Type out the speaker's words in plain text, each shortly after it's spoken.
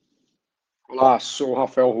Olá, sou o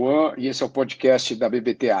Rafael Juan e esse é o podcast da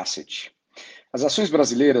BBT Asset. As ações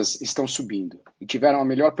brasileiras estão subindo e tiveram a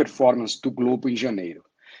melhor performance do globo em janeiro,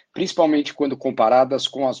 principalmente quando comparadas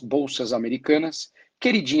com as bolsas americanas,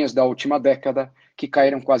 queridinhas da última década, que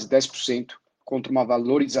caíram quase 10% contra uma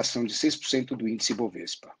valorização de 6% do índice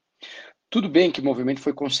Bovespa. Tudo bem que o movimento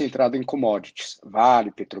foi concentrado em commodities,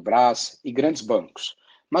 Vale, Petrobras e grandes bancos,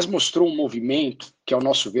 mas mostrou um movimento que, ao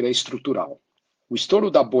nosso ver, é estrutural. O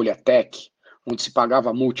estouro da bolha tech, onde se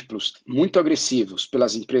pagava múltiplos muito agressivos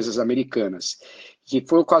pelas empresas americanas, que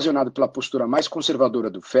foi ocasionado pela postura mais conservadora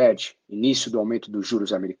do Fed, início do aumento dos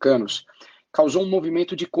juros americanos, causou um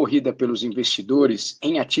movimento de corrida pelos investidores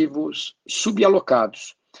em ativos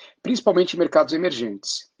subalocados, principalmente em mercados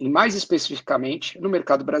emergentes, e mais especificamente no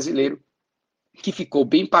mercado brasileiro, que ficou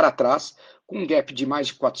bem para trás, com um gap de mais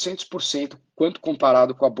de 400% quanto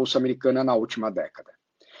comparado com a bolsa americana na última década.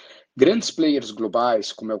 Grandes players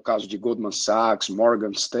globais, como é o caso de Goldman Sachs,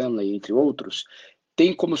 Morgan Stanley, entre outros,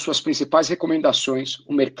 têm como suas principais recomendações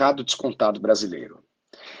o mercado descontado brasileiro.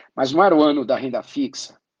 Mas não era o ano da renda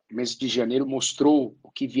fixa. O mês de janeiro mostrou o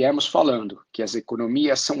que viemos falando, que as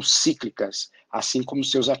economias são cíclicas, assim como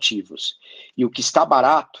seus ativos. E o que está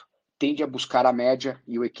barato tende a buscar a média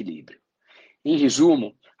e o equilíbrio. Em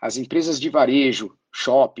resumo, as empresas de varejo,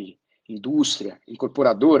 shopping, indústria,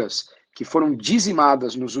 incorporadoras, que foram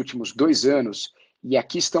dizimadas nos últimos 2 anos, e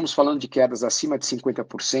aqui estamos falando de quedas acima de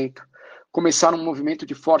 50%, começaram um movimento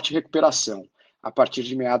de forte recuperação a partir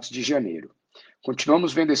de meados de janeiro.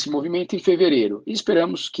 Continuamos vendo esse movimento em fevereiro e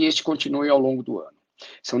esperamos que este continue ao longo do ano.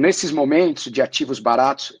 São nesses momentos de ativos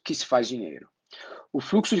baratos que se faz dinheiro. O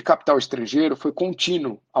fluxo de capital estrangeiro foi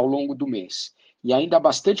contínuo ao longo do mês e ainda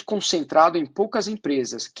bastante concentrado em poucas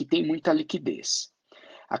empresas que têm muita liquidez.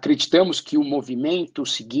 Acreditamos que o movimento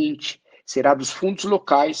seguinte será dos fundos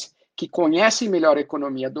locais que conhecem melhor a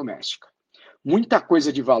economia doméstica. Muita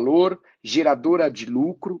coisa de valor, geradora de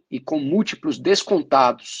lucro e com múltiplos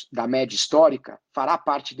descontados da média histórica fará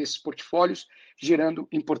parte desses portfólios, gerando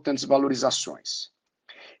importantes valorizações.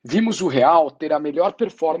 Vimos o real ter a melhor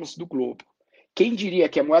performance do globo. Quem diria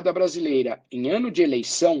que a moeda brasileira, em ano de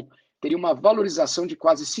eleição, teria uma valorização de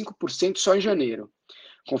quase 5% só em janeiro?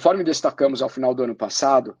 Conforme destacamos ao final do ano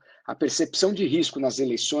passado, a percepção de risco nas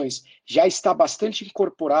eleições já está bastante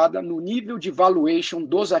incorporada no nível de valuation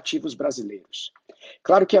dos ativos brasileiros.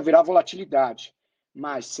 Claro que haverá volatilidade,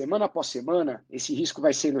 mas semana após semana esse risco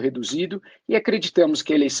vai sendo reduzido e acreditamos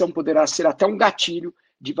que a eleição poderá ser até um gatilho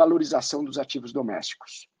de valorização dos ativos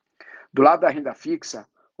domésticos. Do lado da renda fixa,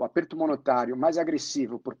 o aperto monetário mais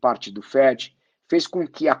agressivo por parte do Fed fez com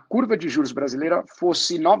que a curva de juros brasileira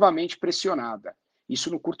fosse novamente pressionada, isso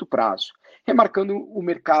no curto prazo, remarcando o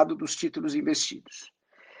mercado dos títulos investidos,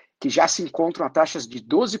 que já se encontram a taxas de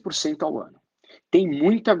 12% ao ano. Tem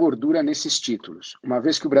muita gordura nesses títulos, uma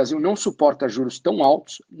vez que o Brasil não suporta juros tão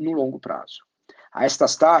altos no longo prazo. A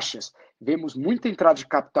estas taxas, vemos muita entrada de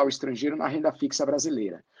capital estrangeiro na renda fixa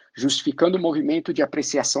brasileira, justificando o movimento de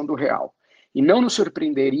apreciação do real. E não nos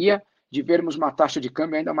surpreenderia de vermos uma taxa de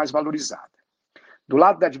câmbio ainda mais valorizada. Do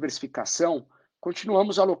lado da diversificação,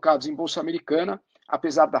 continuamos alocados em Bolsa Americana,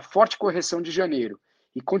 apesar da forte correção de janeiro,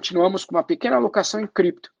 e continuamos com uma pequena alocação em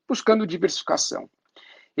cripto, buscando diversificação.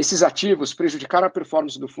 Esses ativos prejudicaram a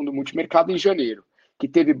performance do fundo multimercado em janeiro, que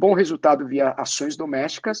teve bom resultado via ações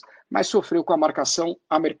domésticas, mas sofreu com a marcação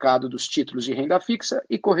a mercado dos títulos de renda fixa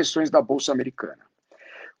e correções da Bolsa Americana.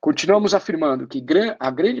 Continuamos afirmando que a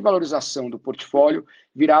grande valorização do portfólio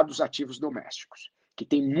virá dos ativos domésticos, que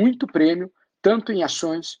tem muito prêmio, tanto em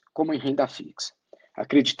ações como em renda fixa.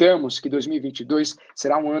 Acreditamos que 2022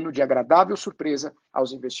 será um ano de agradável surpresa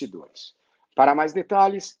aos investidores. Para mais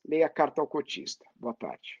detalhes, leia a Carta ao Cotista. Boa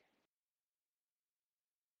tarde.